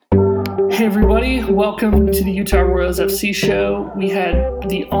Hey everybody, welcome to the Utah Royals FC show. We had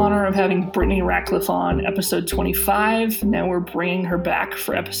the honor of having Brittany Ratcliffe on episode 25. Now we're bringing her back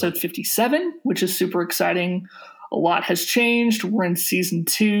for episode 57, which is super exciting. A lot has changed. We're in season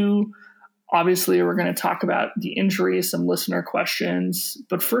 2. Obviously, we're going to talk about the injury, some listener questions.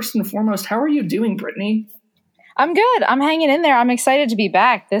 But first and foremost, how are you doing, Brittany? I'm good. I'm hanging in there. I'm excited to be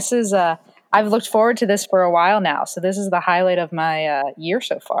back. I've looked forward to this for a while now. So this is the highlight of my year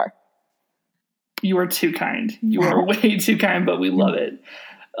so far. You are too kind. You are way too kind, but we love it.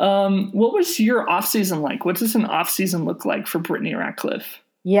 What was your off-season like? What does an off-season look like for Brittany Ratcliffe?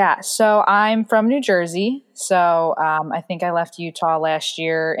 Yeah, so I'm from New Jersey. So I think I left Utah last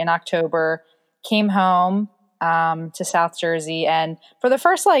year in October, came home to South Jersey. And for the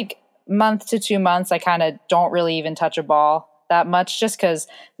first month to 2 months, I kind of don't really even touch a ball that much just because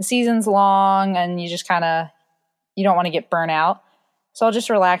the season's long and you just you don't want to get burnt out. So I'll just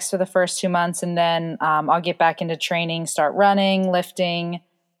relax for the first 2 months, and then I'll get back into training, start running, lifting,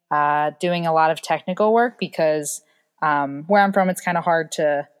 doing a lot of technical work because where I'm from, it's kind of hard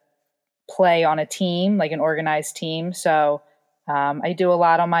to play on a team, like an organized team. So I do a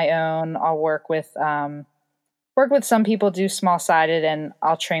lot on my own. I'll work with some people, do small-sided, and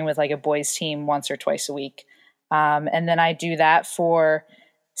I'll train with like a boys team once or twice a week. And then I do that for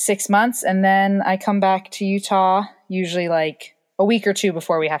 6 months, and then I come back to Utah, usually like a week or two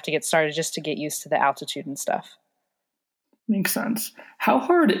before we have to get started just to get used to the altitude and stuff. Makes sense. How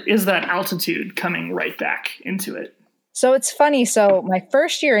hard is that altitude coming right back into it? So it's funny. So my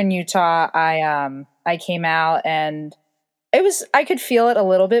first year in Utah, I came out and I could feel it a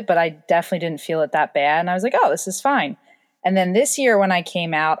little bit, but I definitely didn't feel it that bad. And I was like, oh, this is fine. And then this year when I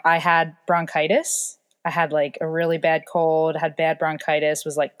came out, I had bronchitis. I had like a really bad cold, had bad bronchitis,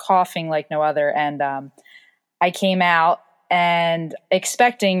 was like coughing like no other. And I came out and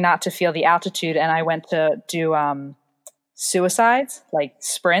expecting not to feel the altitude. And I went to do suicides, like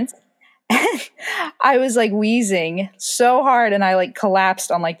sprints. I was like wheezing so hard and I like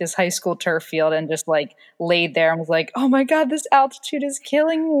collapsed on like this high school turf field and just like laid there and was like, oh my God, this altitude is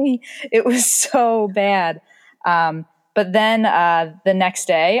killing me. It was so bad. But then the next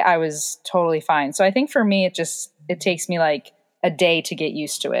day I was totally fine. So I think for me, it takes me like a day to get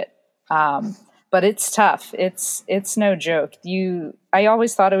used to it. But it's tough. It's no joke. I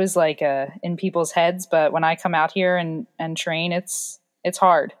always thought it was like in people's heads, but when I come out here and train, it's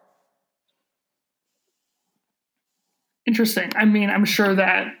hard. Interesting. I mean, I'm sure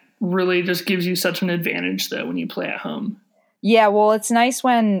that really just gives you such an advantage, though, when you play at home. Yeah, well, it's nice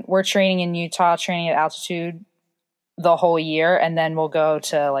when we're training in Utah, training at altitude the whole year, and then we'll go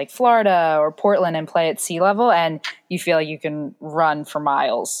to like Florida or Portland and play at sea level, and you feel like you can run for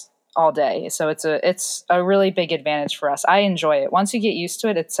miles all day. So it's a really big advantage for us. I enjoy it. Once you get used to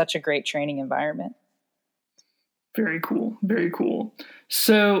it, it's such a great training environment. Very cool. Very cool.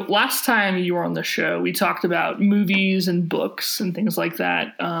 So last time you were on the show, we talked about movies and books and things like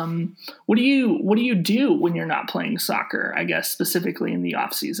that. What do you do when you're not playing soccer, I guess, specifically in the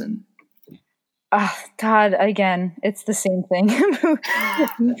off season? God, again, it's the same thing.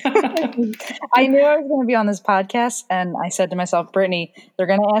 I knew I was going to be on this podcast, and I said to myself, Brittany, they're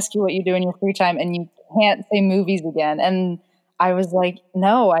going to ask you what you do in your free time, and you can't say movies again. And I was like,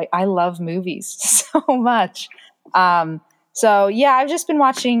 no, I love movies so much. So yeah, I've just been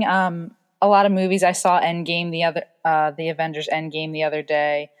watching a lot of movies. I saw Endgame the Avengers Endgame the other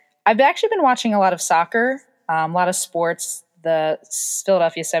day. I've actually been watching a lot of soccer, a lot of sports. The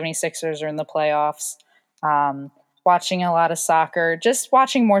Philadelphia 76ers are in the playoffs. Watching a lot of soccer, just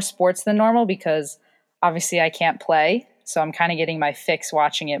watching more sports than normal because obviously I can't play. So I'm kind of getting my fix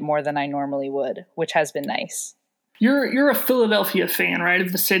watching it more than I normally would, which has been nice. You're a Philadelphia fan, right?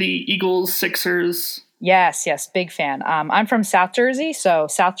 Of the city, Eagles, Sixers. Yes, big fan. I'm from South Jersey, so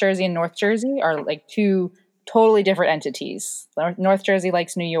South Jersey and North Jersey are like two totally different entities. North Jersey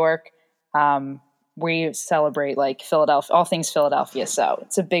likes New York. We celebrate like Philadelphia, all things Philadelphia, so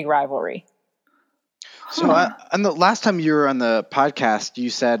it's a big rivalry. So, and the last time you were on the podcast, you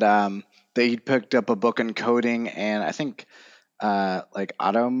said that you picked up a book on coding and I think like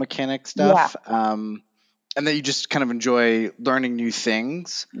auto mechanic stuff. Yeah. And that you just kind of enjoy learning new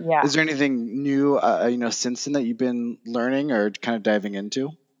things. Yeah. Is there anything new, since then that you've been learning or kind of diving into?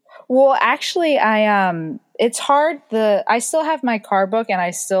 Well, actually, it's hard. I still have my car book and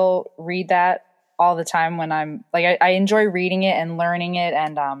I still read that all the time when I'm like, I enjoy reading it and learning it.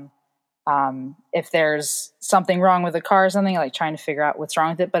 And if there's something wrong with the car or something, like trying to figure out what's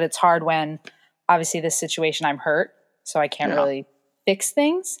wrong with it. But it's hard when obviously this situation I'm hurt, so I can't really fix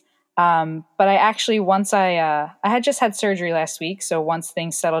things. But I actually, once I had just had surgery last week. So once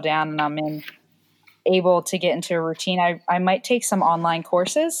things settle down and I'm able to get into a routine, I might take some online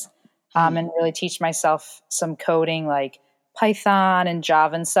courses and really teach myself some coding like Python and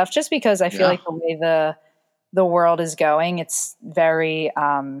Java and stuff, just because I feel like the way the world is going, it's very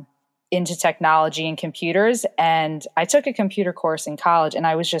into technology and computers. And I took a computer course in college, and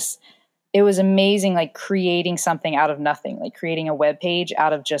it was amazing, like creating something out of nothing, like creating a web page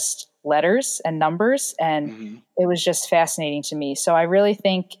out of just letters and numbers. And it was just fascinating to me. So I really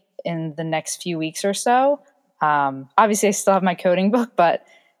think in the next few weeks or so, obviously I still have my coding book, but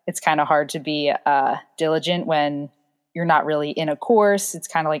it's kind of hard to be diligent when you're not really in a course. It's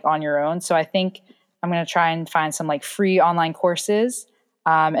kind of like on your own. So I think I'm going to try and find some like free online courses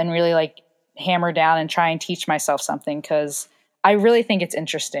and really like hammer down and try and teach myself something, because I really think it's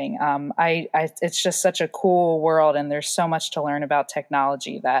interesting. It's just such a cool world, and there's so much to learn about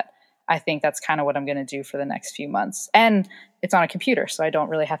technology that I think that's kind of what I'm going to do for the next few months. And it's on a computer, so I don't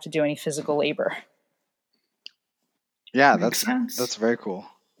really have to do any physical labor. Yeah, that's very cool.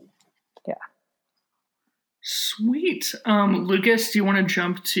 Yeah. Sweet. Lucas, do you want to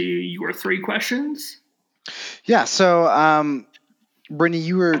jump to your 3 questions? Yeah. So, Brittany,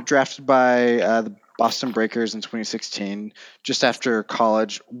 you were drafted by the Boston Breakers in 2016, just after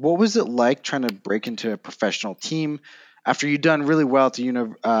college. What was it like trying to break into a professional team after you'd done really well at the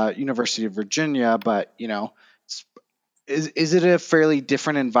University of Virginia? But is it a fairly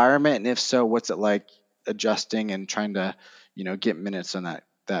different environment? And if so, what's it like adjusting and trying to get minutes on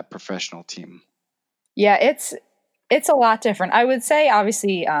that professional team? Yeah, it's a lot different. I would say,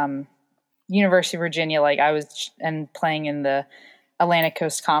 obviously, University of Virginia, like I was and playing in the Atlantic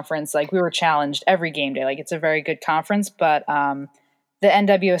Coast Conference, like we were challenged every game day. Like it's a very good conference, but the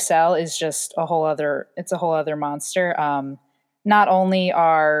NWSL is just a whole other monster. Not only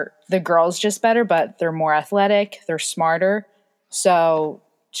are the girls just better, but they're more athletic, they're smarter. So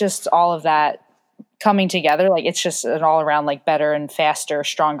just all of that coming together, like it's just an all around like better and faster,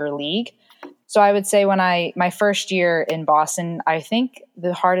 stronger league. So I would say my first year in Boston, I think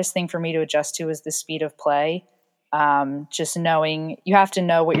the hardest thing for me to adjust to was the speed of play. Just knowing you have to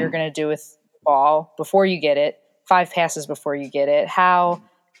know what you're going to do with the ball before you get it, 5 passes before you get it, how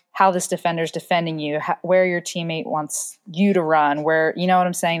this defender's defending you, where your teammate wants you to run, where, you know what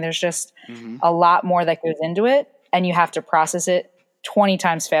I'm saying? There's just a lot more that goes into it, and you have to process it 20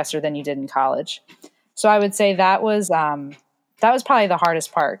 times faster than you did in college. So I would say that was probably the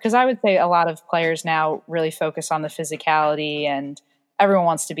hardest part, because I would say a lot of players now really focus on the physicality and everyone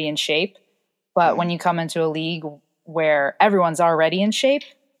wants to be in shape. But when you come into a league where everyone's already in shape,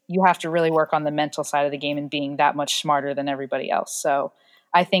 you have to really work on the mental side of the game and being that much smarter than everybody else. So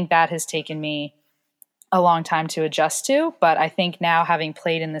I think that has taken me a long time to adjust to. But I think now, having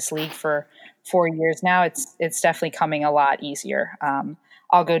played in this league for 4 years now, it's definitely coming a lot easier.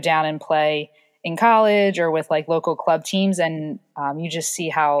 I'll go down and play in college or with like local club teams, and you just see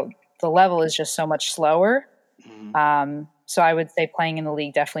how the level is just so much slower. So I would say playing in the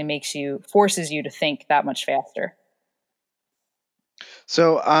league definitely forces you to think that much faster.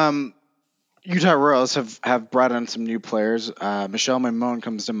 So, Utah Royals have brought in some new players. Michelle Mamone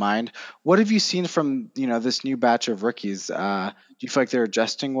comes to mind. What have you seen from this new batch of rookies? Do you feel like they're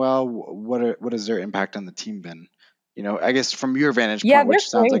adjusting well? What has their impact on the team been? I guess from your vantage point, which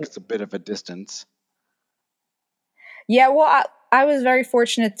sounds like it's a bit of a distance. Yeah, well, I was very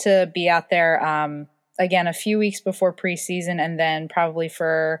fortunate to be out there again a few weeks before preseason, and then probably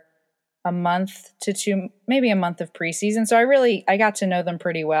for a month to 2, maybe a month of preseason. So I got to know them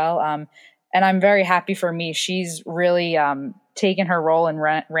pretty well. And I'm very happy for me. She's really taken her role and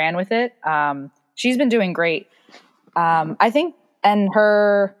ran with it. She's been doing great. I think, and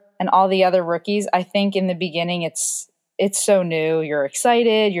her and all the other rookies, I think in the beginning it's so new. You're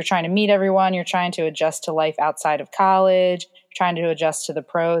excited. You're trying to meet everyone. You're trying to adjust to life outside of college, trying to adjust to the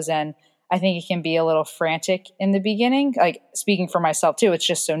pros. And I think it can be a little frantic in the beginning. Like, speaking for myself too, it's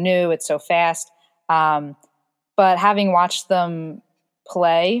just so new. It's so fast. But having watched them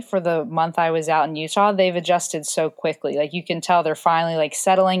play for the month I was out in Utah, they've adjusted so quickly. Like, you can tell they're finally like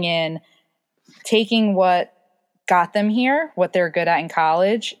settling in, taking what got them here, what they're good at in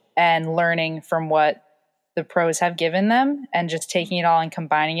college, and learning from what the pros have given them, and just taking it all and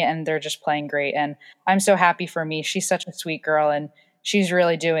combining it. And they're just playing great. And I'm so happy for me. She's such a sweet girl, and she's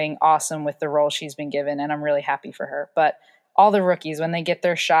really doing awesome with the role she's been given. And I'm really happy for her. But all the rookies, when they get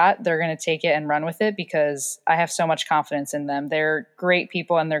their shot, they're going to take it and run with it, because I have so much confidence in them. They're great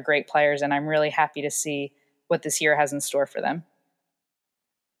people and they're great players. And I'm really happy to see what this year has in store for them.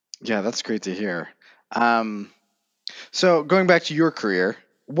 Yeah, that's great to hear. So going back to your career,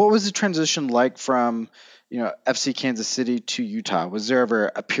 what was the transition like from, FC Kansas City to Utah? Was there ever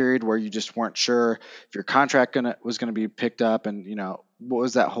a period where you just weren't sure if your contract was gonna be picked up, and what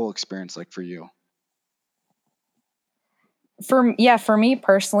was that whole experience like for you? For me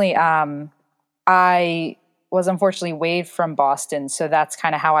personally, I was unfortunately waived from Boston, so that's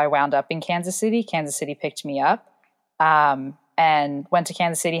kind of how I wound up in Kansas City. Kansas City picked me up, and went to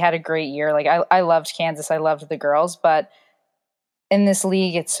Kansas City. Had a great year. Like I loved Kansas. I loved the girls, but in this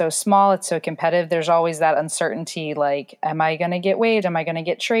league, it's so small, it's so competitive. There's always that uncertainty. Like, am I going to get waived? Am I going to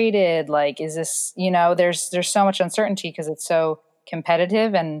get traded? Like, is this, there's so much uncertainty because it's so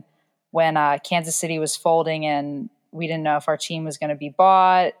competitive. And when Kansas City was folding and we didn't know if our team was going to be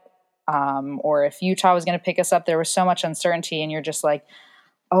bought, or if Utah was going to pick us up, there was so much uncertainty. And you're just like,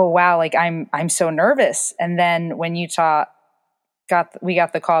 oh, wow, like I'm so nervous. And then when we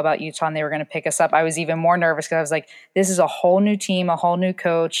got the call about Utah and they were going to pick us up, I was even more nervous because I was like, this is a whole new team, a whole new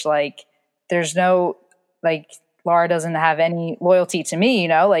coach. Like, there's no, like, Laura doesn't have any loyalty to me,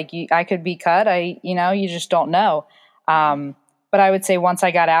 like I could be cut. You just don't know. But I would say once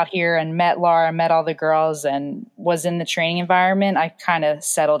I got out here and met Laura, met all the girls and was in the training environment, I kind of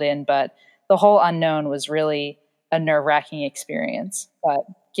settled in, but the whole unknown was really a nerve-wracking experience. But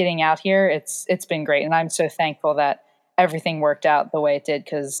getting out here, it's been great. And I'm so thankful that everything worked out the way it did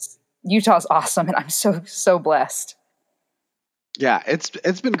because Utah's awesome and I'm so blessed. Yeah,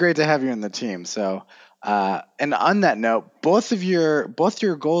 it's been great to have you on the team. So, and on that note, both your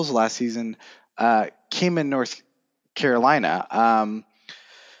goals last season came in North Carolina.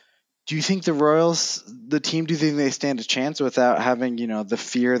 Do you think the Royals, the team, do you think they stand a chance without having the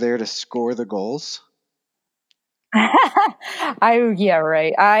fear there to score the goals? Yeah,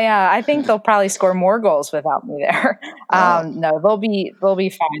 right. I think they'll probably score more goals without me there. No, they'll be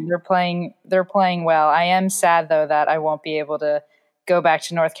fine. They're playing well. I am sad though that I won't be able to go back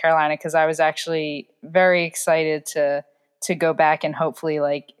to North Carolina because I was actually very excited to go back and hopefully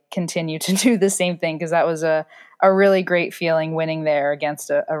like continue to do the same thing because that was a really great feeling winning there against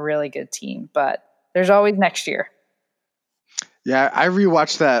a really good team. But there's always next year. Yeah, I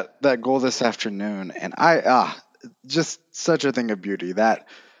rewatched that goal this afternoon, and just such a thing of beauty. That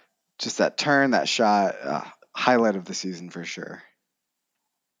turn, that shot, highlight of the season for sure.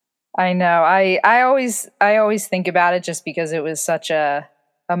 I know. I always think about it just because it was such it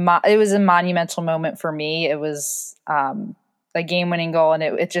was a monumental moment for me. It was a game-winning goal, and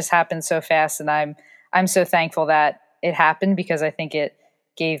it just happened so fast. And I'm so thankful that it happened because I think it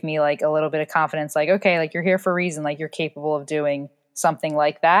gave me like a little bit of confidence. Like, okay, like you're here for a reason. Like you're capable of doing something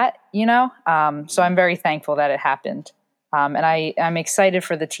like that, So I'm very thankful that it happened. And I'm excited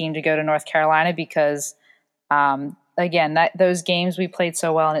for the team to go to North Carolina because, again, those games we played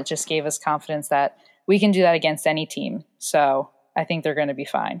so well and it just gave us confidence that we can do that against any team. So I think they're going to be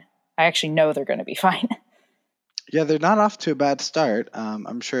fine. I actually know they're going to be fine. Yeah, they're not off to a bad start.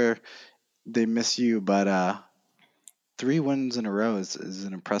 I'm sure they miss you, but 3 wins in a row is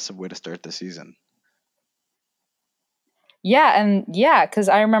an impressive way to start the season. Yeah, because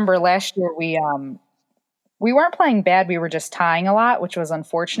I remember last year we weren't playing bad. We were just tying a lot, which was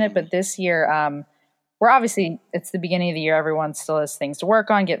unfortunate. Mm-hmm. But this year, we're obviously it's the beginning of the year. Everyone still has things to work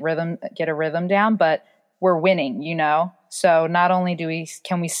on, get a rhythm down. But we're winning, So not only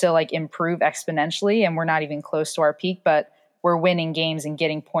can we still like improve exponentially, and we're not even close to our peak, but we're winning games and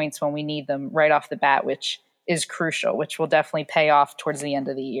getting points when we need them right off the bat, which is crucial. Which will definitely pay off towards the end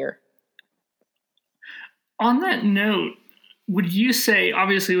of the year. On that note, would you say,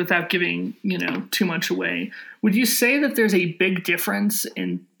 obviously without giving, too much away, would you say that there's a big difference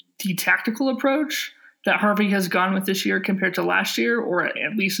in the tactical approach that Harvey has gone with this year compared to last year, or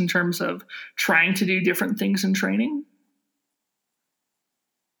at least in terms of trying to do different things in training?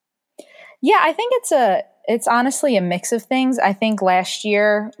 Yeah, I think it's honestly a mix of things. I think last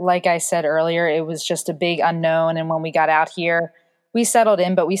year, like I said earlier, it was just a big unknown. And when we got out here, we settled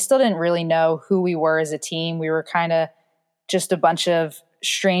in, but we still didn't really know who we were as a team. We were kind of just a bunch of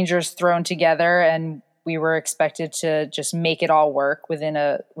strangers thrown together, and we were expected to just make it all work within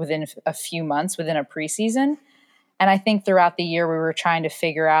a few months, within a preseason. And I think throughout the year we were trying to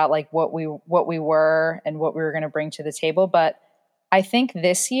figure out like what we were and what we were going to bring to the table. But I think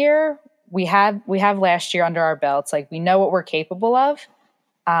this year we have last year under our belts. Like we know what we're capable of.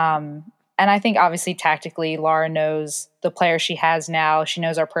 And I think obviously tactically, Laura knows the player she has now. She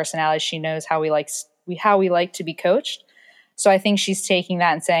knows our personality. She knows how we like to be coached. So I think she's taking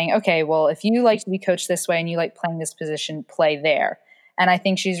that and saying, okay, well, if you like to be coached this way and you like playing this position, play there. And I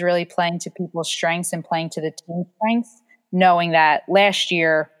think she's really playing to people's strengths and playing to the team's strengths, knowing that last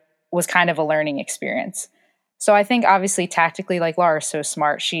year was kind of a learning experience. So I think obviously tactically, like Laura's so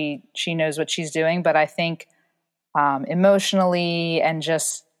smart, she knows what she's doing. But I think emotionally and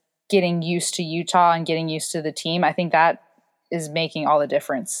just getting used to Utah and getting used to the team, I think that is making all the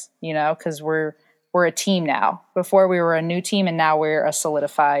difference. Because we're a team now. Before we were a new team, and now we're a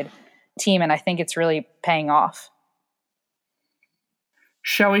solidified team, and I think it's really paying off.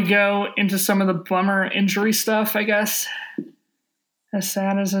 Shall we go into some of the bummer injury stuff, I guess? As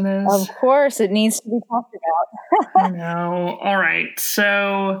sad as it is. Of course, it needs to be talked about. I know. All right.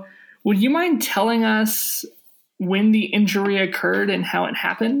 So, would you mind telling us when the injury occurred and how it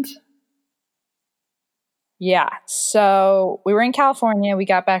happened? Yeah. So we were in California. We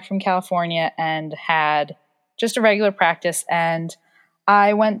got back from California and had just a regular practice. And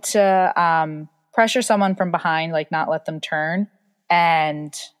I went to pressure someone from behind, like not let them turn.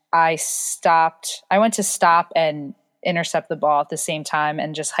 And I went to stop and intercept the ball at the same time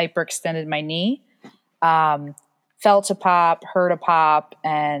and just hyperextended my knee. Felt a pop, heard a pop,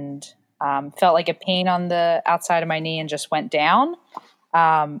 and felt like a pain on the outside of my knee and just went down.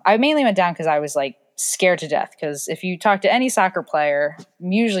 I mainly went down because I was like scared to death. Because if you talk to any soccer player,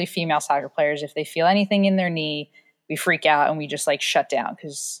 usually female soccer players, if they feel anything in their knee, we freak out and we just like shut down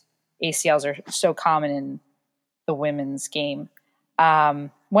because ACLs are so common in the women's game.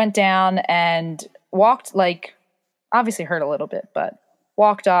 Went down and walked, like obviously hurt a little bit, but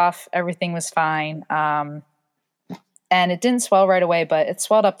walked off. Everything was fine. And it didn't swell right away, but it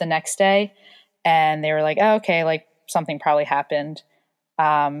swelled up the next day. And they were like, oh, okay, like something probably happened.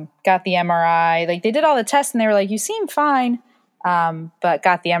 Got the MRI. Like they did all the tests and they were like, you seem fine. But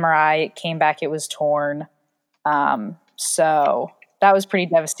got the MRI. It came back, it was torn. So that was pretty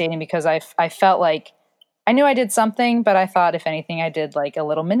devastating because I felt like I knew I did something, but I thought if anything I did like a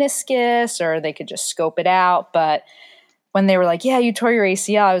little meniscus or they could just scope it out. But when they were like, yeah, you tore your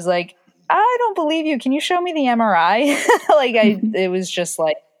ACL, I was like, I don't believe you. Can you show me the MRI? It was just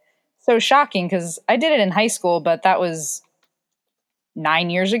like so shocking because I did it in high school, but that was 9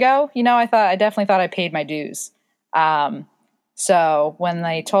 years ago. I definitely thought I paid my dues. So when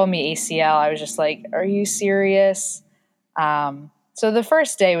they told me ACL, I was just like, are you serious? So the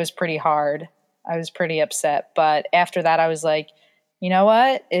first day was pretty hard. I was pretty upset. But after that, I was like, you know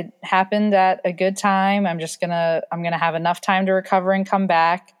what? It happened at a good time. I'm going to have enough time to recover and come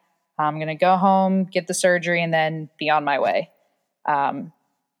back. I'm going to go home, get the surgery, and then be on my way.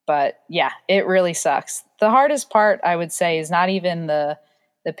 But yeah, it really sucks. The hardest part, I would say, is not even the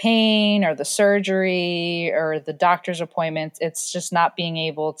pain or the surgery or the doctor's appointments. It's just not being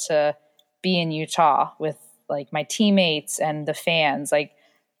able to be in Utah with like my teammates and the fans. Like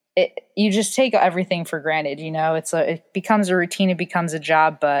you just take everything for granted. It becomes a routine. It becomes a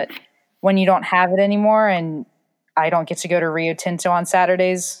job. But when you don't have it anymore, and I don't get to go to Rio Tinto on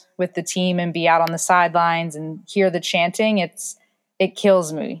Saturdays with the team and be out on the sidelines and hear the chanting, it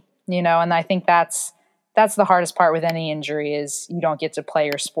kills me, and I think that's the hardest part with any injury is you don't get to play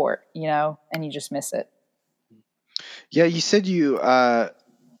your sport, and you just miss it. Yeah, you said you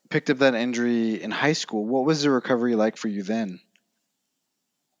picked up that injury in high school. What was the recovery like for you then?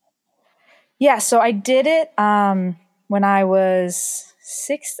 Yeah, so I did it when I was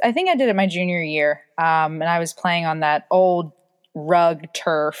 6. I think I did it my junior year, and I was playing on that old rug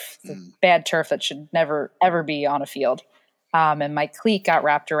turf, the bad turf that should never, ever be on a field. And my cleat got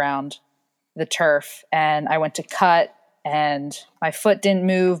wrapped around the turf, and I went to cut, and my foot didn't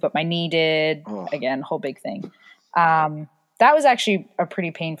move, but my knee did. Oh. Again, whole big thing. That was actually a pretty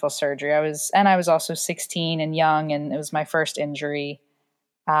painful surgery. I was also 16 and young, and it was my first injury.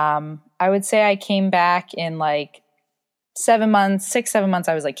 I would say I came back in like 7 months,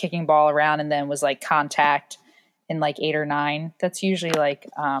 I was like kicking ball around, and then was like contact in like 8 or 9. That's usually like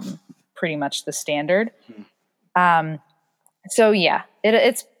pretty much the standard. So yeah,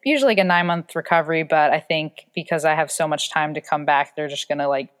 it's usually like a 9-month recovery, but I think because I have so much time to come back, they're just going to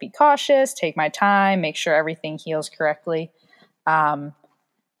like be cautious, take my time, make sure everything heals correctly.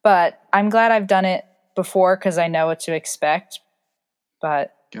 But I'm glad I've done it before because I know what to expect,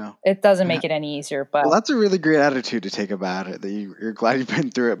 but it doesn't make it any easier. But well, that's a really great attitude to take about it, that you're glad you've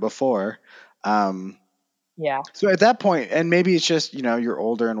been through it before. Yeah. So at that point, and maybe it's just, you're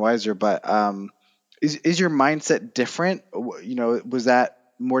older and wiser, but is your mindset different? Was that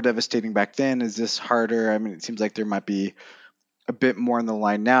more devastating back then? Is this harder? I mean, it seems like there might be a bit more on the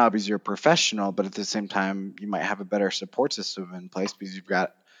line now because you're a professional, but at the same time, you might have a better support system in place because you've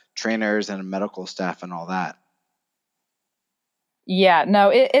got trainers and a medical staff and all that. Yeah, no,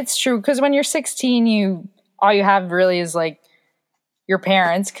 it's true. Because when you're 16, all you have really is like your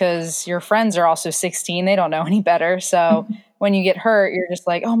parents, because your friends are also 16. They don't know any better. So when you get hurt, you're just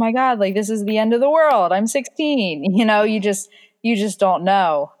like, oh my God, like this is the end of the world. I'm 16. You just don't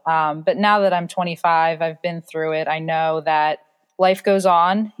know. But now that I'm 25, I've been through it. I know that life goes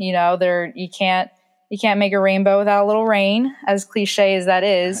on. You can't make a rainbow without a little rain, as cliche as that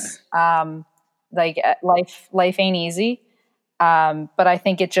is. Life ain't easy. But I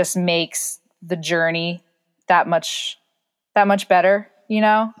think it just makes the journey that much better.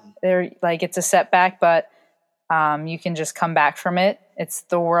 It's a setback, but you can just come back from it. It's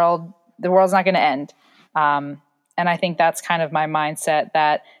the world's not going to end. And I think that's kind of my mindset,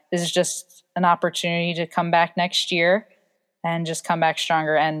 that this is just an opportunity to come back next year and just come back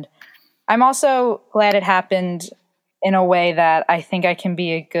stronger. And I'm also glad it happened in a way that I think I can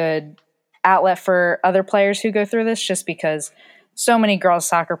be a good outlet for other players who go through this, just because so many girls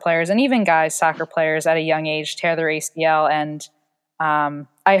soccer players and even guys soccer players at a young age tear their ACL. And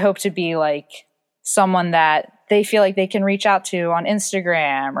I hope to be like someone that they feel like they can reach out to on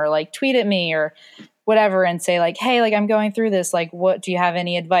Instagram or like tweet at me or whatever and say like, hey, like I'm going through this. Like, what do you have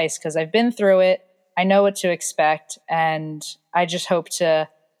any advice? Because I've been through it. I know what to expect. And I just hope to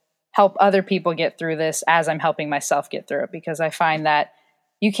help other people get through this as I'm helping myself get through it, because I find that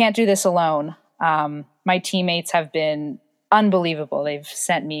you can't do this alone. My teammates have been unbelievable. They've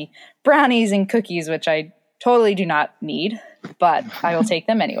sent me brownies and cookies, which I totally do not need, but I will take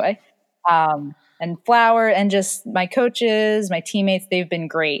them anyway. And flour, and just my coaches, my teammates, they've been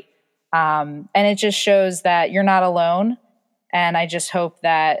great. And it just shows that you're not alone. And I just hope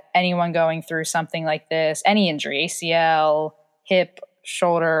that anyone going through something like this, any injury, ACL, hip,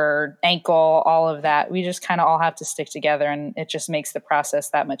 shoulder, ankle, all of that, we just kind of all have to stick together, and it just makes the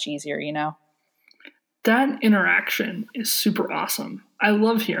process that much easier, That interaction is super awesome. I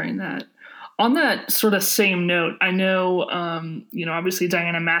love hearing that. On that sort of same note, I know, obviously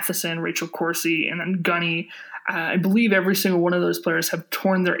Diana Matheson, Rachel Corsi, and then Gunny, I believe every single one of those players have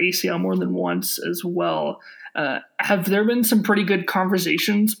torn their ACL more than once as well. Have there been some pretty good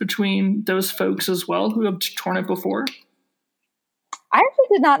conversations between those folks as well who have torn it before? I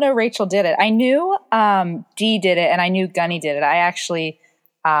actually did not know Rachel did it. I knew Dee did it, and I knew Gunny did it. I actually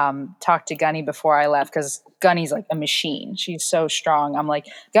talked to Gunny before I left, because Gunny's like a machine. She's so strong. I'm like,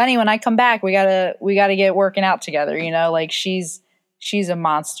 Gunny, when I come back, we gotta get working out together. Like she's a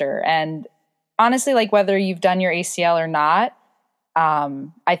monster. And honestly, like whether you've done your ACL or not,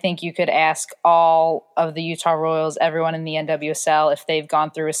 I think you could ask all of the Utah Royals, everyone in the NWSL, if they've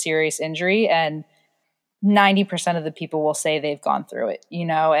gone through a serious injury, and 90% of the people will say they've gone through it,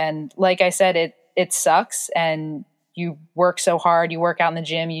 and like I said, it sucks, and you work so hard, you work out in the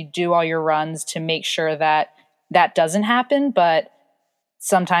gym, you do all your runs to make sure that doesn't happen. But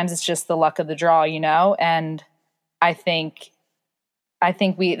sometimes it's just the luck of the draw, and I think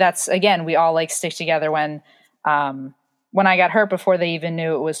we all like stick together. When I got hurt, before they even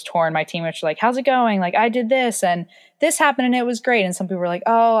knew it was torn, my teammates were like, how's it going? Like, I did this and this happened and it was great. And some people were like,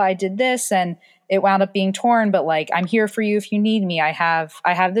 oh, I did this and it wound up being torn, but like, I'm here for you if you need me. I have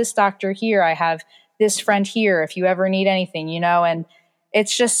this doctor here. I have this friend here if you ever need anything, and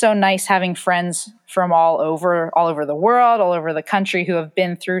it's just so nice having friends from all over the world, all over the country, who have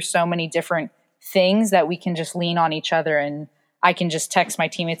been through so many different things, that we can just lean on each other. And I can just text my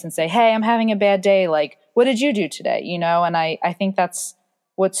teammates and say, hey, I'm having a bad day. Like, what did you do today? And I think that's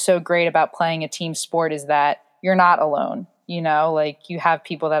what's so great about playing a team sport, is that you're not alone, like you have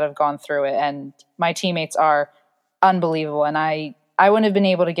people that have gone through it, and my teammates are unbelievable. And I wouldn't have been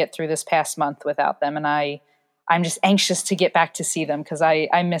able to get through this past month without them. And I'm just anxious to get back to see them, because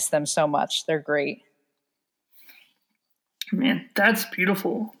I miss them so much. They're great. Man, that's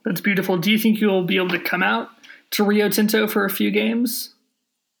beautiful. That's beautiful. Do you think you'll be able to come out to Rio Tinto for a few games?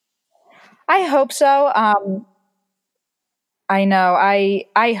 I hope so. I know.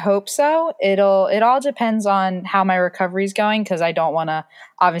 I hope so. It all depends on how my recovery is going, because I don't want to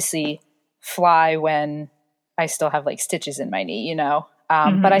obviously fly when I still have like stitches in my knee,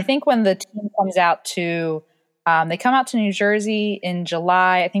 But I think when the team comes out to, they come out to New Jersey in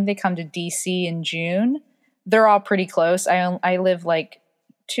July. I think they come to DC in June. They're all pretty close. I live like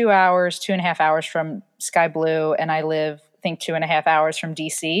 2.5 hours from Sky Blue, and I live, I think, 2.5 hours from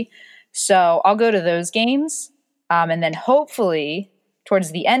DC. So I'll go to those games. And then hopefully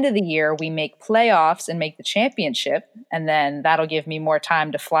towards the end of the year, we make playoffs and make the championship. And then that'll give me more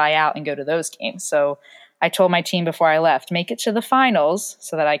time to fly out and go to those games. So I told my team before I left, make it to the finals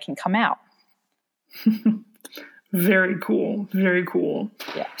so that I can come out. Very cool. Very cool.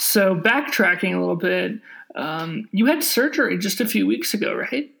 Yeah. So backtracking a little bit, you had surgery just a few weeks ago,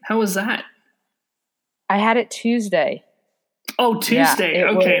 right? How was that? I had it Tuesday. Oh, Tuesday. Yeah,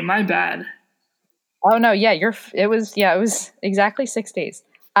 okay, my bad. Oh no, yeah, it was exactly 6 days.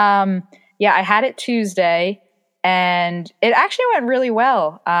 Yeah, I had it Tuesday, and it actually went really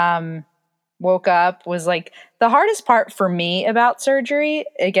well. Woke up, was like the hardest part for me about surgery.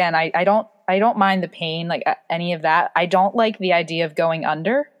 Again, I don't mind the pain, like any of that. I don't like the idea of going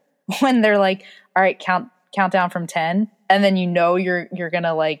under when they're like, all right, count down from 10, and then you're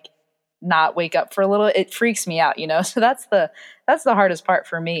gonna like not wake up for a little. It freaks me out, you know. So that's the hardest part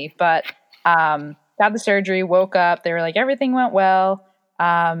for me. But got the surgery, woke up. They were like, everything went well.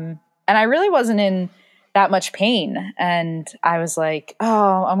 And I really wasn't in that much pain. And I was like,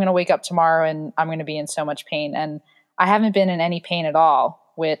 oh, I'm going to wake up tomorrow and I'm going to be in so much pain. And I haven't been in any pain at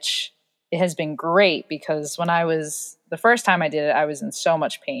all, which it has been great because the first time I did it, I was in so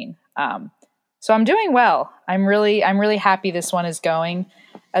much pain. So I'm doing well. I'm really happy this one is going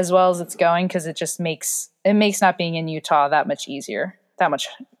as well as it's going because it makes not being in Utah that much easier, that much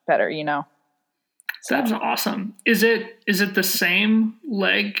better, you know. So. That's awesome. Is it the same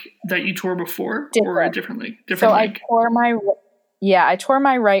leg that you tore before, or a different leg? Different leg. I tore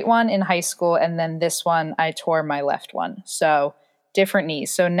my right one in high school, and then this one I tore my left one. So different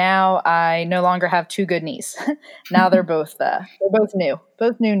knees. So now I no longer have two good knees. Now they're both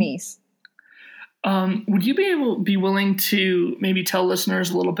new knees. Would you be willing to maybe tell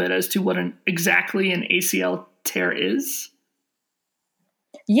listeners a little bit as to what exactly an ACL tear is?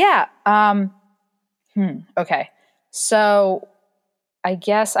 Yeah. Okay. So I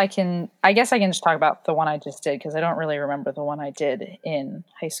guess I can just talk about the one I just did because I don't really remember the one I did in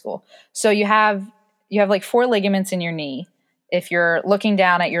high school. So you have like 4 ligaments in your knee. If you're looking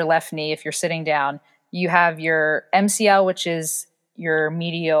down at your left knee, if you're sitting down, you have your MCL, which is your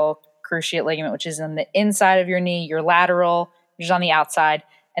medial cruciate ligament, which is on the inside of your knee, your lateral, which is on the outside,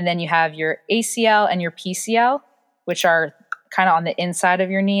 and then you have your ACL and your PCL, which are kind of on the inside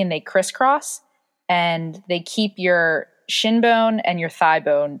of your knee, and they crisscross. And they keep your shin bone and your thigh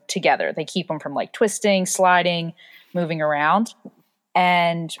bone together. They keep them from like twisting, sliding, moving around.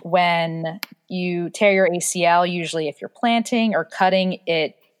 And when you tear your ACL, usually if you're planting or cutting,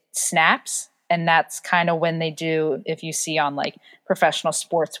 it snaps. And that's kind of when they do, if you see on like professional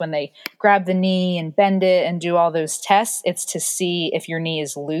sports, when they grab the knee and bend it and do all those tests, it's to see if your knee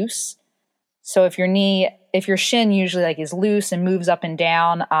is loose. So if your shin usually like is loose and moves up and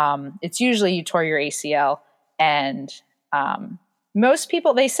down, it's usually you tore your ACL. And most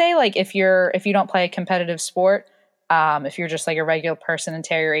people, they say like if you don't play a competitive sport, if you're just like a regular person and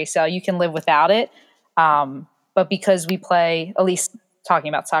tear your ACL, you can live without it. But because we play, at least talking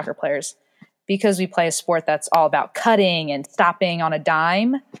about soccer players, because we play a sport that's all about cutting and stopping on a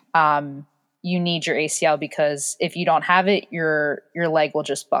dime, you need your ACL because if you don't have it, your leg will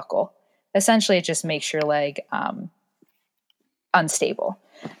just buckle. Essentially, it just makes your leg unstable.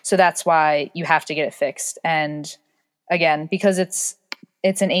 So that's why you have to get it fixed. And again, because it's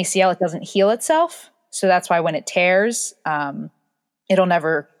an ACL, it doesn't heal itself. So that's why when it tears, it'll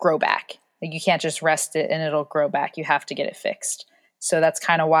never grow back. Like you can't just rest it and it'll grow back. You have to get it fixed. So that's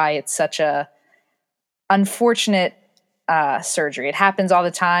kind of why it's such a unfortunate surgery. It happens all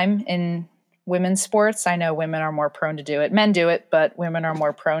the time in women's sports. I know women are more prone to do it. Men do it, but women are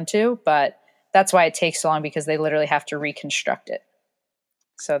more prone to. But that's why it takes so long because they literally have to reconstruct it.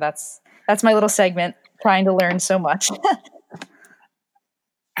 So that's my little segment, trying to learn so much.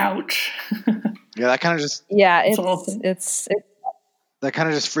 Ouch. Yeah, that kind of just it's that kind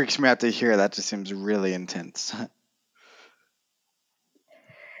of just freaks me out to hear. That just seems really intense.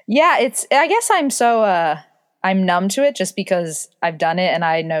 Yeah, I guess I'm numb to it just because I've done it and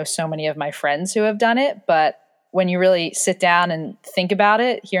I know so many of my friends who have done it. But when you really sit down and think about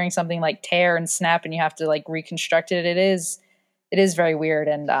it, hearing something like tear and snap and you have to like reconstruct it, it is very weird.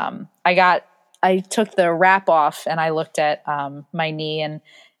 And I took the wrap off and I looked at my knee and it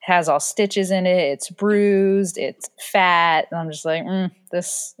has all stitches in it. It's bruised, it's fat. And I'm just like,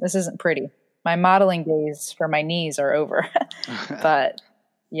 this isn't pretty. My modeling days for my knees are over. But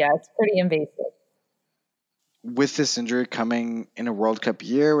yeah, it's pretty invasive. With this injury coming in a World Cup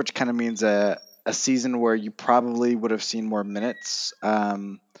year, which kind of means a season where you probably would have seen more minutes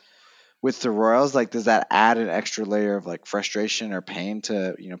with the Royals, like does that add an extra layer of like frustration or pain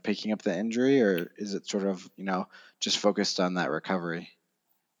to, picking up the injury, or is it sort of, just focused on that recovery?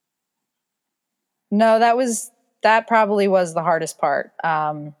 No, that probably was the hardest part.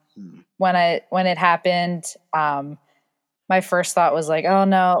 When it happened, my first thought was like, oh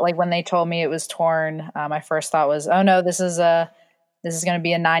no, like when they told me it was torn, my first thought was, oh no, this is going to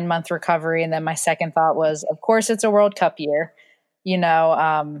be a 9-month recovery. And then my second thought was, of course it's a World Cup year,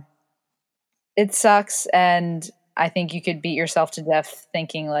 it sucks. And I think you could beat yourself to death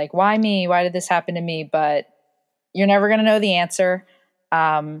thinking like, why me? Why did this happen to me? But you're never going to know the answer.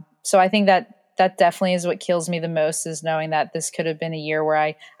 So I think that definitely is what kills me the most, is knowing that this could have been a year where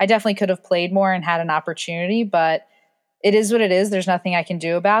I definitely could have played more and had an opportunity, but it is what it is. There's nothing I can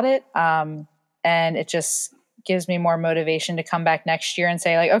do about it. And it just gives me more motivation to come back next year and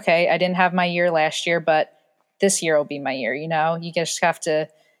say like, okay, I didn't have my year last year, but this year will be my year. You just have to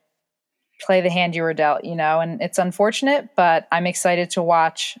play the hand you were dealt, and it's unfortunate, but I'm excited to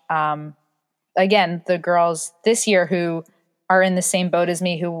watch, again, the girls this year who are in the same boat as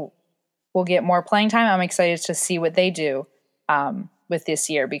me, who will get more playing time. I'm excited to see what they do with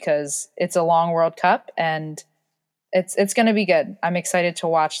this year, because it's a long World Cup and it's going to be good. I'm excited to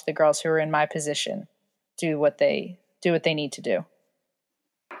watch the girls who are in my position do what they need to do.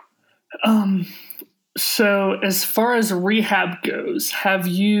 So as far as rehab goes, have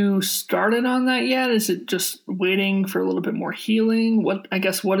you started on that yet? Is it just waiting for a little bit more healing? What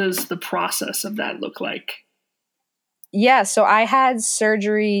does the process of that look like? Yeah, so I had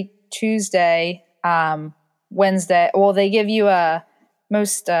surgery Tuesday, Wednesday. Well, they give you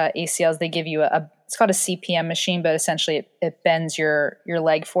most ACLs, they give you it's called a CPM machine, but essentially it bends your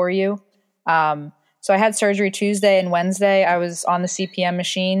leg for you. So I had surgery Tuesday and Wednesday. I was on the CPM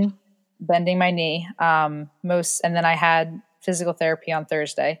machine, bending my knee, and then I had physical therapy on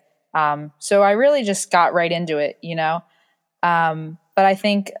Thursday. So I really just got right into it, but I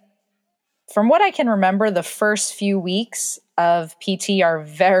think from what I can remember, the first few weeks of PT are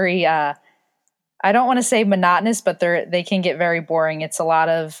very, I don't want to say monotonous, but they can get very boring. It's a lot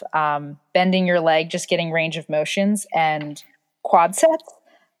of bending your leg, just getting range of motions and quad sets.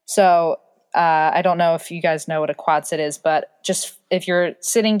 So I don't know if you guys know what a quad set is, but just if you're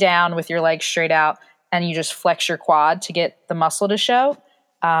sitting down with your legs straight out and you just flex your quad to get the muscle to show,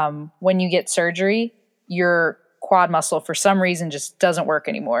 when you get surgery, your quad muscle for some reason just doesn't work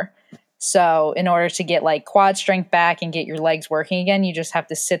anymore. So in order to get like quad strength back and get your legs working again, you just have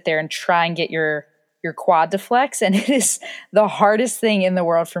to sit there and try and get your quad to flex. And it is the hardest thing in the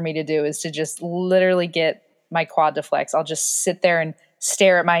world for me to do, is to just literally get my quad to flex. I'll just sit there and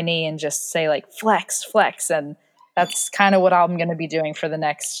stare at my knee and just say like, flex, flex. And that's kind of what I'm going to be doing for the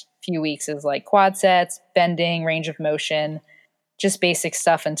next few weeks, is like quad sets, bending, range of motion, just basic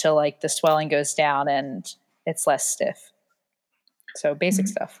stuff until like the swelling goes down and it's less stiff. So basic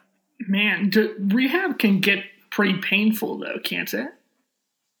stuff. Man, rehab can get pretty painful though, can't it?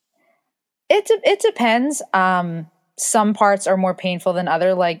 It depends. Some parts are more painful than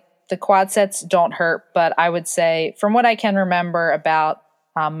other. Like the quad sets don't hurt, but I would say from what I can remember about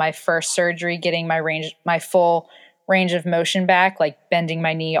my first surgery, getting my full range of motion back, like bending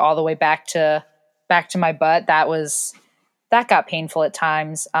my knee all the way back to my butt, that got painful at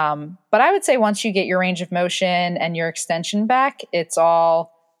times. But I would say once you get your range of motion and your extension back, it's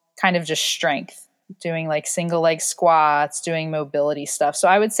all kind of just strength, doing like single leg squats, doing mobility stuff. So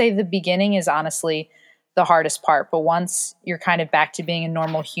I would say the beginning is honestly the hardest part. But once you're kind of back to being a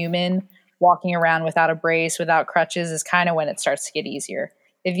normal human, walking around without a brace, without crutches, is kind of when it starts to get easier.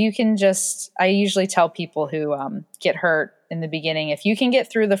 If you can I usually tell people who get hurt in the beginning, if you can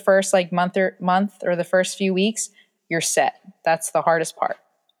get through the first like month or the first few weeks, you're set. That's the hardest part.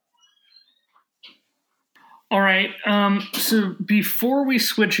 All right. So before we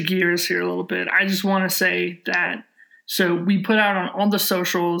switch gears here a little bit, I just want to say that, so we put out on all the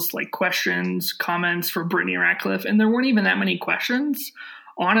socials, like questions, comments for Brittany Ratcliffe, and there weren't even that many questions.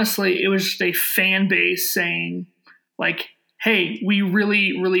 Honestly, it was just a fan base saying like, hey, we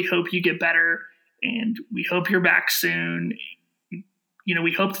really, really hope you get better and we hope you're back soon.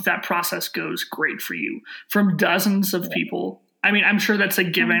 We hope that process goes great for you, from dozens of people. I mean, I'm sure that's a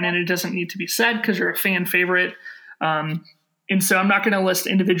given and it doesn't need to be said because you're a fan favorite. And so I'm not going to list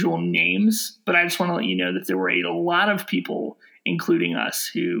individual names, but I just want to let you know that there were a lot of people, including us,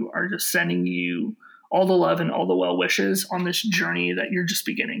 who are just sending you all the love and all the well wishes on this journey that you're just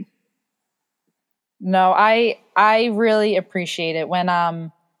beginning. No, I really appreciate it. When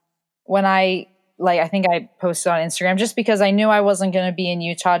I think I posted on Instagram, just because I knew I wasn't going to be in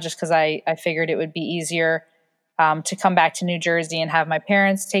Utah, just because I figured it would be easier to come back to New Jersey and have my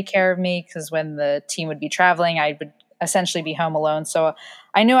parents take care of me, because when the team would be traveling, I would essentially be home alone. So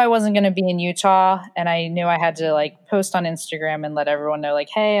I knew I wasn't going to be in Utah, and I knew I had to like post on Instagram and let everyone know like,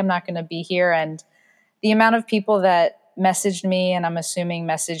 hey, I'm not going to be here. And the amount of people that messaged me, and I'm assuming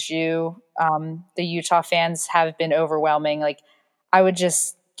messaged you, the Utah fans, have been overwhelming. Like I would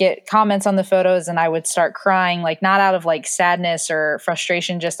just get comments on the photos and I would start crying, like not out of like sadness or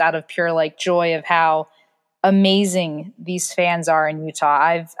frustration, just out of pure like joy of how amazing these fans are in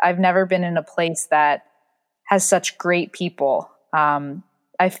Utah. I've never been in a place that has such great people.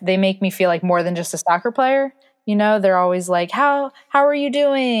 They make me feel like more than just a soccer player. You know, they're always like, how are you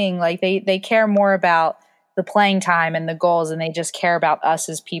doing? Like they care more about the playing time and the goals, and they just care about us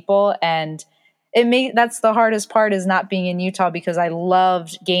as people. And that's the hardest part, is not being in Utah, because I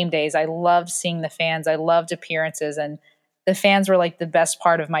loved game days. I loved seeing the fans. I loved appearances, and the fans were like the best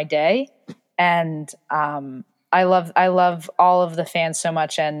part of my day. And I love all of the fans so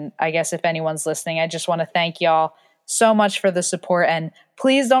much. And I guess if anyone's listening, I just want to thank y'all so much for the support. And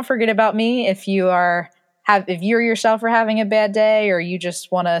please don't forget about me if if you're yourself are having a bad day, or you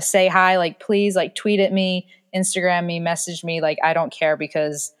just want to say hi, like please, like tweet at me, Instagram me, message me. Like I don't care,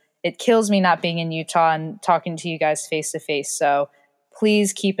 because it kills me not being in Utah and talking to you guys face to face. So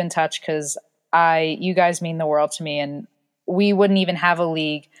please keep in touch, because you guys mean the world to me, and we wouldn't even have a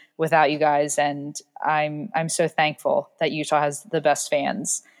league without you guys. And I'm so thankful that Utah has the best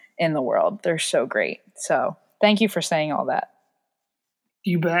fans in the world. They're so great. So thank you for saying all that.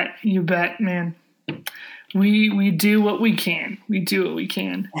 You bet, man. We do what we can. We do what we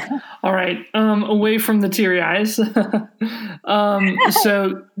can. All right. Away from the teary eyes.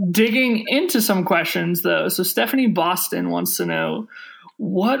 So digging into some questions though. So Stephanie Boston wants to know,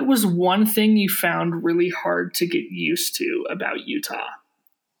 what was one thing you found really hard to get used to about Utah?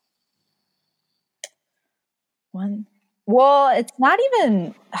 Well, it's not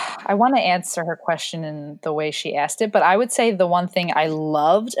even, I want to answer her question in the way she asked it, but I would say the one thing I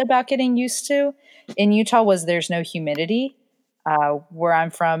loved about getting used to in Utah was there's no humidity. Where I'm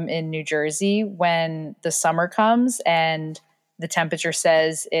from in New Jersey, when the summer comes and the temperature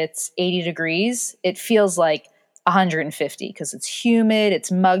says it's 80 degrees, it feels like 150, because it's humid,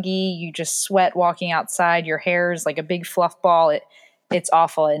 it's muggy, you just sweat walking outside, your hair is like a big fluff ball. It's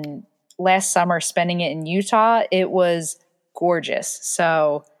awful. And last summer, spending it in Utah, it was gorgeous.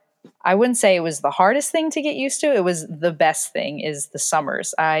 So I wouldn't say it was the hardest thing to get used to. It was the best thing, is the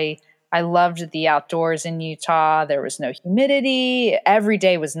summers. I loved the outdoors in Utah. There was no humidity. Every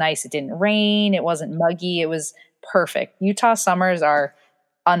day was nice. It didn't rain. It wasn't muggy. It was perfect. Utah summers are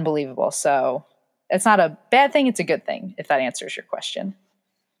unbelievable. So it's not a bad thing. It's a good thing, if that answers your question.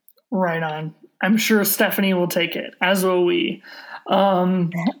 Right on. I'm sure Stephanie will take it, as will we.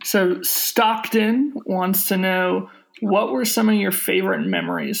 So Stockton wants to know, what were some of your favorite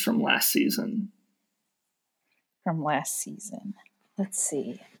memories from last season? From last season. Let's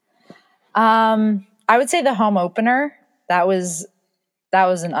see. I would say the home opener. That was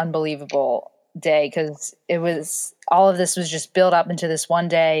an unbelievable day, because all of this was just built up into this one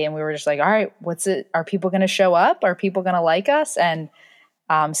day, and we were just like, all right, what's it? Are people going to show up? Are people going to like us? And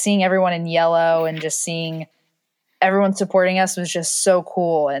seeing everyone in yellow and just seeing everyone supporting us was just so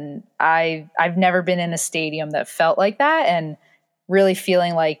cool. And I've never been in a stadium that felt like that, and really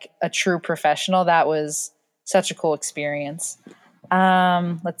feeling like a true professional. That was such a cool experience.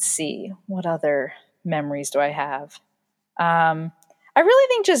 Let's see, what other memories do I have? I really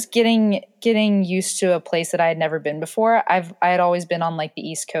think just getting used to a place that I had never been before. I had always been on like the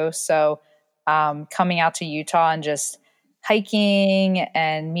East Coast, so coming out to Utah and just hiking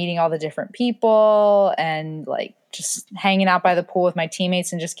and meeting all the different people, and like just hanging out by the pool with my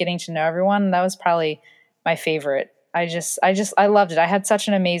teammates and just getting to know everyone. That was probably my favorite. I loved it. I had such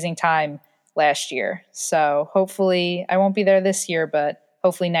an amazing time last year. So hopefully I won't be there this year, but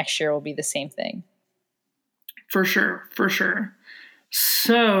hopefully next year will be the same thing. For sure.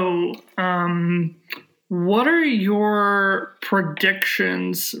 So, what are your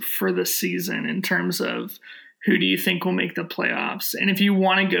predictions for the season in terms of who do you think will make the playoffs? And if you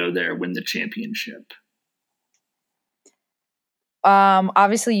want to go there, win the championship?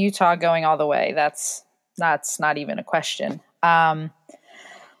 Obviously Utah going all the way. That's not even a question.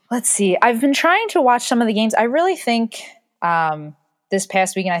 Let's see. I've been trying to watch some of the games. I really think this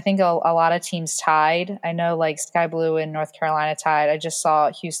past weekend, I think a lot of teams tied. I know like Sky Blue and North Carolina tied. I just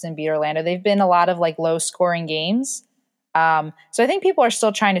saw Houston beat Orlando. They've been a lot of like low scoring games. So I think people are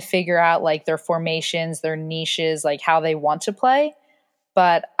still trying to figure out like their formations, their niches, like how they want to play.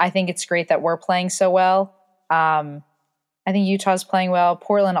 But I think it's great that we're playing so well. I think Utah's playing well.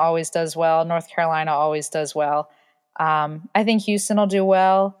 Portland always does well. North Carolina always does well. I think Houston will do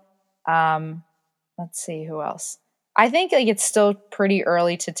well. Let's see who else. I think like it's still pretty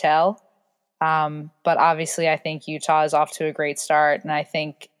early to tell. But obviously I think Utah is off to a great start, and I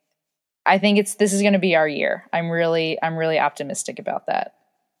think this is going to be our year. I'm really optimistic about that.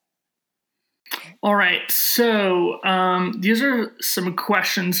 All right. So these are some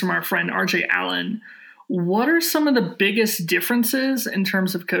questions from our friend RJ Allen. What are some of the biggest differences in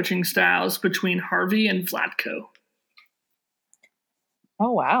terms of coaching styles between Harvey and Vlatko?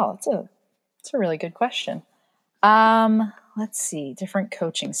 Oh, wow. That's a really good question. Let's see, different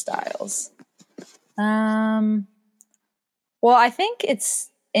coaching styles. Well, I think it's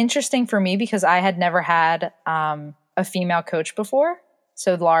interesting for me because I had never had a female coach before.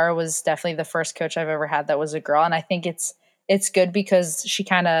 So Laura was definitely the first coach I've ever had that was a girl, and I think it's good because she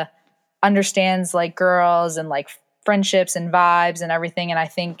kind of understands like girls and like friendships and vibes and everything. And I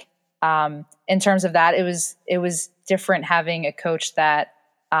think in terms of that, it was different having a coach that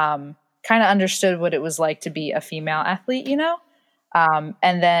kind of understood what it was like to be a female athlete, you know. And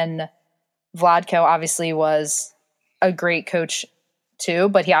then Vladko obviously was a great coach too,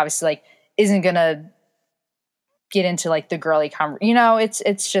 but he obviously like isn't gonna get into like the girly you know,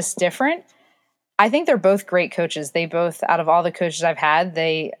 it's just different. I think they're both great coaches. They both, out of all the coaches I've had,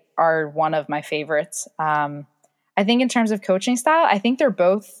 they are one of my favorites. I think in terms of coaching style, I think they're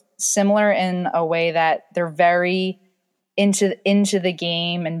both similar in a way that they're very into the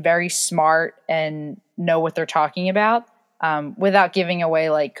game and very smart and know what they're talking about. Without giving away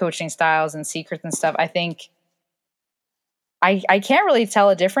like coaching styles and secrets and stuff, I think I can't really tell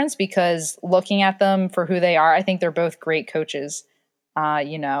a difference because looking at them for who they are, I think they're both great coaches,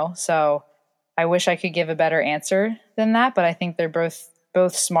 you know, so I wish I could give a better answer than that, but I think they're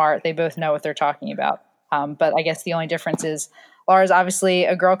both smart. They both know what they're talking about. But I guess the only difference is Laura's obviously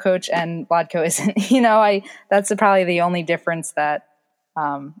a girl coach and Vladko isn't, you know, that's probably the only difference that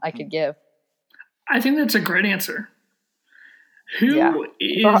I could give. I think that's a great answer. Who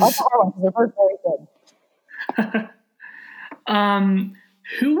is they're both very good.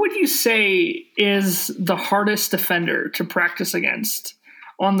 Who would you say is the hardest defender to practice against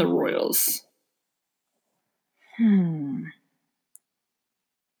on the Royals?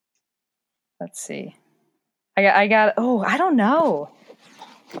 Let's see. I got. Oh, I don't know,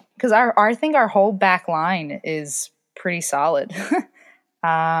 because I think our whole back line is pretty solid.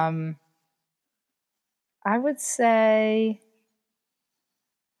 I would say.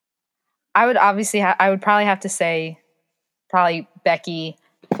 I would obviously. I would probably have to say, probably Becky.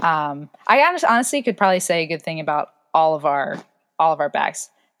 I honestly could probably say a good thing about all of our backs.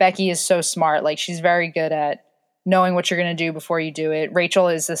 Becky is so smart. Like, she's very good at knowing what you're going to do before you do it. Rachel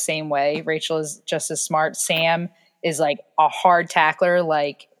is the same way. Rachel is just as smart. Sam is like a hard tackler.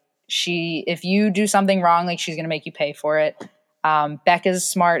 Like, if you do something wrong, like, she's going to make you pay for it. Becca's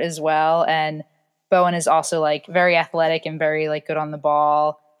smart as well. And Bowen is also like very athletic and very like good on the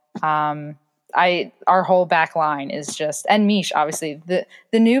ball. Our whole back line is just, and Mish, obviously the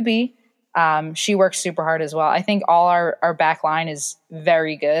newbie, she works super hard as well. I think all our back line is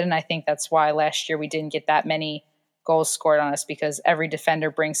very good. And I think that's why last year we didn't get that many goals scored on us, because every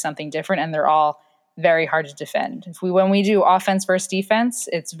defender brings something different and they're all very hard to defend. When we do offense versus defense,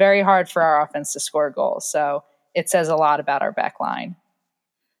 it's very hard for our offense to score goals. So it says a lot about our back line.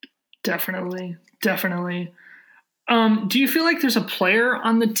 Definitely. Do you feel like there's a player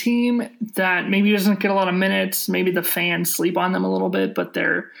on the team that maybe doesn't get a lot of minutes, maybe the fans sleep on them a little bit, but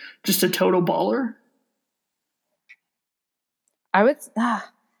they're just a total baller? I would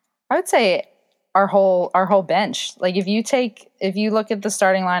say our whole bench. Like, if you look at the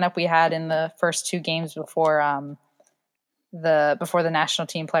starting lineup we had in the first two games before the national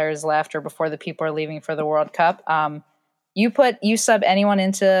team players left, or before the people are leaving for the World Cup, you sub anyone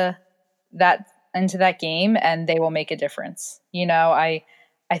into that game and they will make a difference. You know, I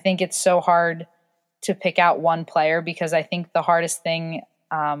think it's so hard to pick out one player, because I think the hardest thing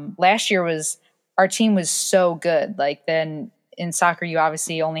last year was our team was so good. Like, then in soccer, you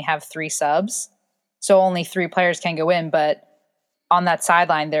obviously only have 3 subs, so only 3 players can go in. But on that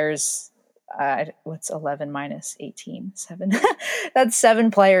sideline, there's what's 11 minus 18? 7. That's 7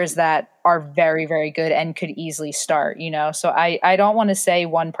 players that are very, very good and could easily start, you know? So I don't want to say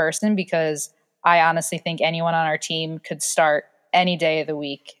one person, because I honestly think anyone on our team could start any day of the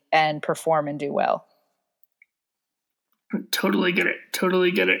week and perform and do well. Totally get it.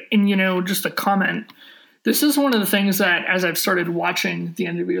 And, you know, just a comment. This is one of the things that, as I've started watching the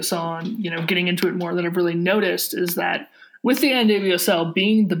NWSL and, you know, getting into it more, that I've really noticed is that with the NWSL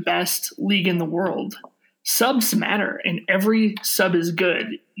being the best league in the world, subs matter, and every sub is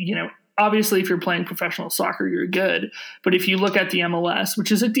good. You know, obviously, if you're playing professional soccer, you're good. But if you look at the MLS,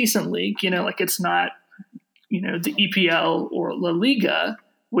 which is a decent league, you know, like, it's not, you know, the EPL or La Liga,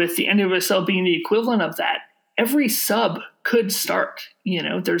 with the NWSL being the equivalent of that, every sub could start. You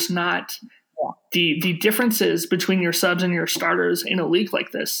know, there's not the differences between your subs and your starters in a league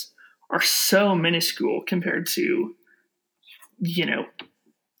like this are so minuscule compared to, you know,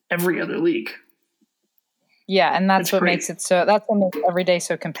 every other league. Yeah, and that's what makes every day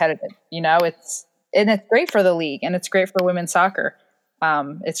so competitive. You know, it's great for the league, and it's great for women's soccer.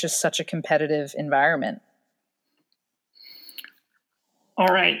 It's just such a competitive environment. All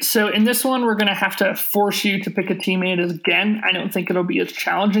right. So in this one, we're going to have to force you to pick a teammate again. I don't think it'll be as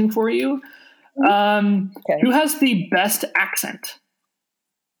challenging for you. Okay. Who has the best accent?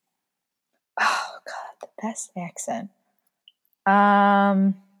 Oh God, the best accent.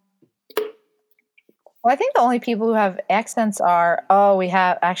 Well, I think the only people who have accents are we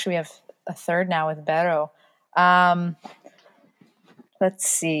have a third now with Vero. Let's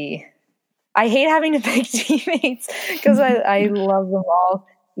see. I hate having to pick teammates because I love them all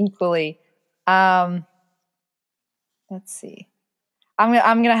equally. Let's see. I'm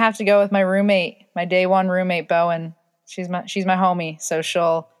gonna have to go with my roommate, my day one roommate, Bowen. She's my homie, so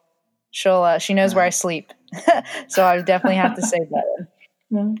she knows where I sleep. So I would definitely have to say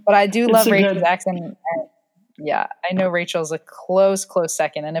Bowen. But I do love Rachel's accent. And, yeah, I know Rachel's a close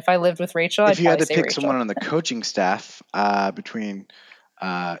second. And if I lived with Rachel, If I'd you had probably to say pick Rachel. someone on the coaching staff between,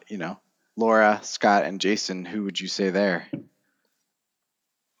 Laura, Scott, and Jason, who would you say there?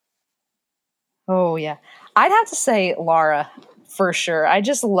 Oh yeah, I'd have to say Laura for sure. I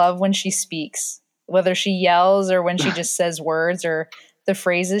just love when she speaks, whether she yells or when she just says words or the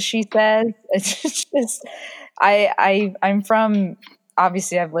phrases she says. It's just I'm from,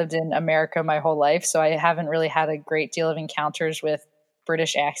 obviously I've lived in America my whole life, so I haven't really had a great deal of encounters with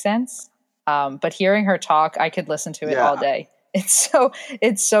British accents. But hearing her talk, I could listen to it all day. It's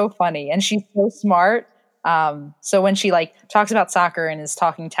so funny, and she's so smart. So when she like talks about soccer and is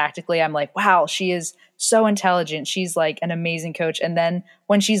talking tactically, I'm like, wow, she is so intelligent. She's like an amazing coach. And then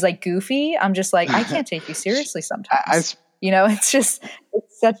when she's like goofy, I'm just like, I can't take you seriously sometimes. It's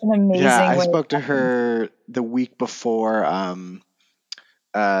such an amazing I way. spoke to her the week before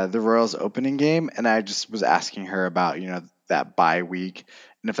the Royals opening game, and I just was asking her about that bye week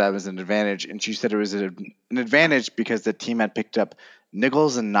and if that was an advantage, and she said it was an advantage because the team had picked up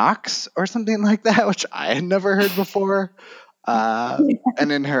Nichols and Knox or something like that, which I had never heard before.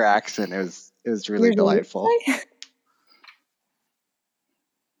 And in her accent, it was really delightful.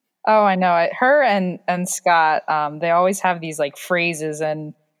 Oh, I know. Her and Scott, they always have these like phrases,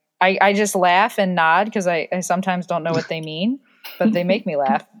 and I just laugh and nod because I sometimes don't know what they mean, but they make me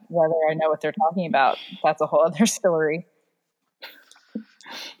laugh whether I know what they're talking about. That's a whole other story.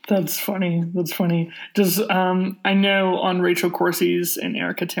 That's funny. Does I know on Rachel Corsi's and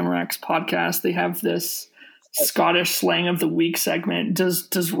Erica Tamarak's podcast they have this Scottish slang of the week segment.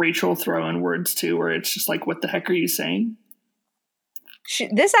 Does Rachel throw in words too, where it's just like, what the heck are you saying?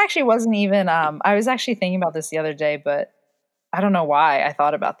 This actually wasn't even. I was actually thinking about this the other day, but I don't know why I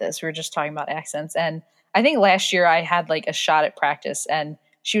thought about this. We were just talking about accents, and I think last year I had like a shot at practice, and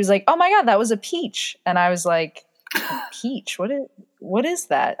she was like, "Oh my god, that was a peach," and I was like, "A peach? What is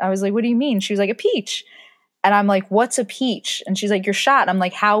that?" I was like, "What do you mean?" She was like, "A peach." And I'm like, "What's a peach?" And she's like, "Your shot." I'm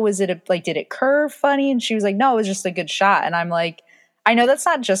like, "How was it? Did it curve funny?" And she was like, "No, it was just a good shot." And I'm like, I know that's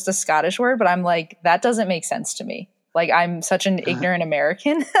not just a Scottish word, but I'm like, that doesn't make sense to me. Like, I'm such an ignorant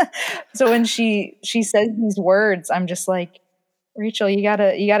American. So when she says these words, I'm just like, Rachel, you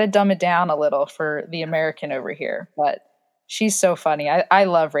gotta dumb it down a little for the American over here. But she's so funny. I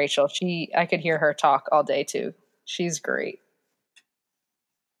love Rachel. I could hear her talk all day too. She's great.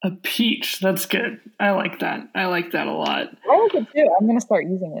 A peach. That's good. I like that a lot. I like it too. I'm gonna start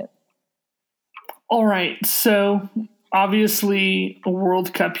using it. All right. So obviously a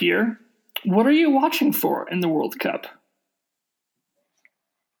World Cup year. What are you watching for in the World Cup?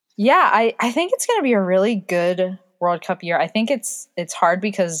 Yeah, I think it's gonna be a really good World Cup year. I think it's hard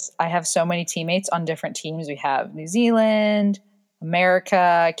because I have so many teammates on different teams. We have New Zealand,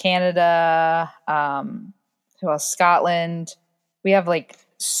 America, Canada, who else? Scotland. We have like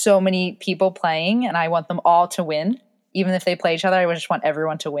so many people playing, and I want them all to win. Even if they play each other, I just want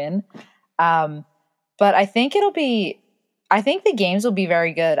everyone to win. But I think I think the games will be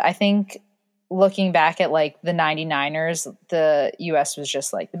very good. I think looking back at like the 99ers, the US was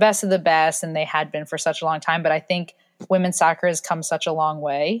just like the best of the best, and they had been for such a long time. But I think women's soccer has come such a long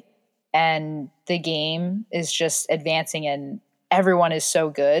way, and the game is just advancing, and everyone is so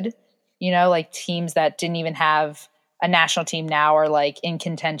good. Like teams that didn't even have a national team now are like in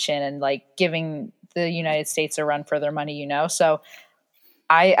contention and like giving the United States a run for their money, So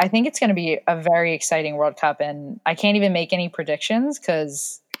I think it's going to be a very exciting World Cup, and I can't even make any predictions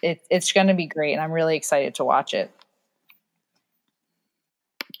because it's going to be great, and I'm really excited to watch it.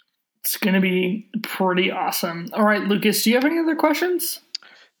 It's going to be pretty awesome. All right, Lucas, do you have any other questions?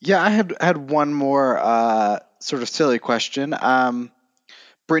 Yeah, I had one more sort of silly question.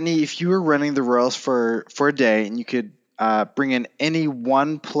 Brittany, if you were running the Royals for a day and you could bring in any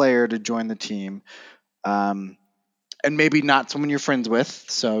one player to join the team, and maybe not someone you're friends with,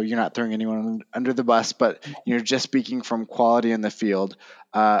 so you're not throwing anyone under the bus, but you're just speaking from quality in the field,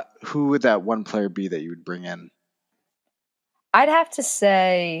 who would that one player be that you would bring in? I'd have to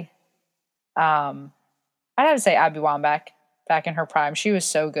say, Abby Wambach back in her prime. She was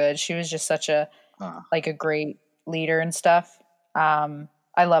so good. She was just such a a great leader and stuff.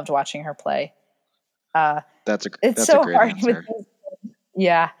 I loved watching her play. That's it's a so great hard answer.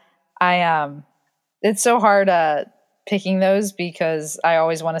 It's so hard picking those because I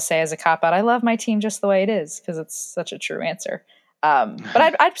always want to say as a cop out, I love my team just the way it is because it's such a true answer.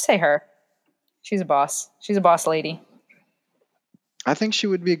 But I'd say her. She's a boss. She's a boss lady. I think she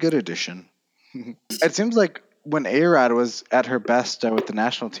would be a good addition. It seems like when A-Rod was at her best with the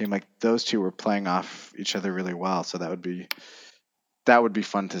national team, like those two were playing off each other really well. So that would be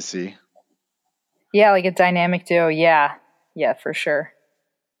fun to see. Yeah, like a dynamic duo. Yeah, for sure.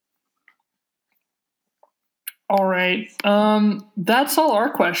 All right. That's all our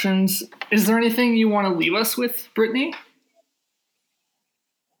questions. Is there anything you want to leave us with, Brittany?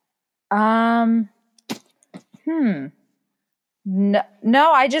 No,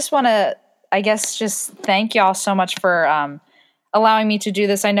 I just want to, I guess, just thank y'all so much for allowing me to do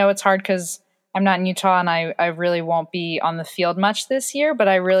this. I know it's hard because I'm not in Utah and I really won't be on the field much this year, but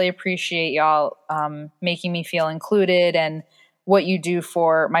I really appreciate y'all making me feel included and what you do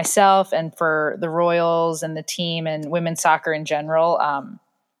for myself and for the Royals and the team and women's soccer in general.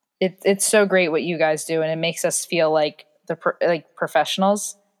 It's so great what you guys do, and it makes us feel like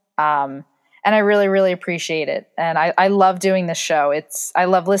professionals. And I really, really appreciate it. And I love doing this show. I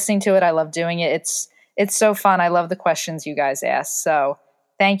love listening to it. I love doing it. It's so fun. I love the questions you guys ask. So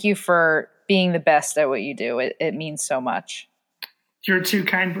thank you for being the best at what you do. It means so much. You're too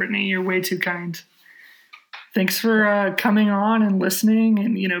kind, Brittany. You're way too kind. Thanks for coming on and listening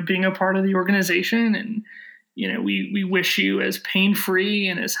and, being a part of the organization. And, we wish you as pain-free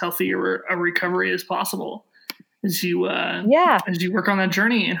and as healthy a recovery as possible as you work on that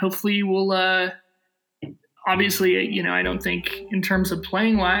journey. And hopefully you will, obviously, I don't think in terms of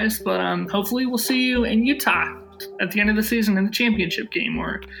playing wise, but hopefully we'll see you in Utah at the end of the season in the championship game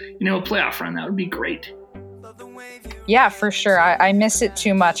or, a playoff run. That would be great. Yeah, for sure. I miss it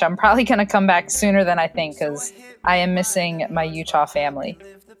too much. I'm probably going to come back sooner than I think because I am missing my Utah family.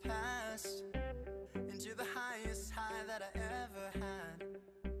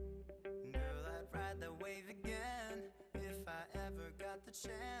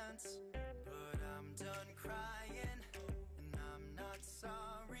 Chance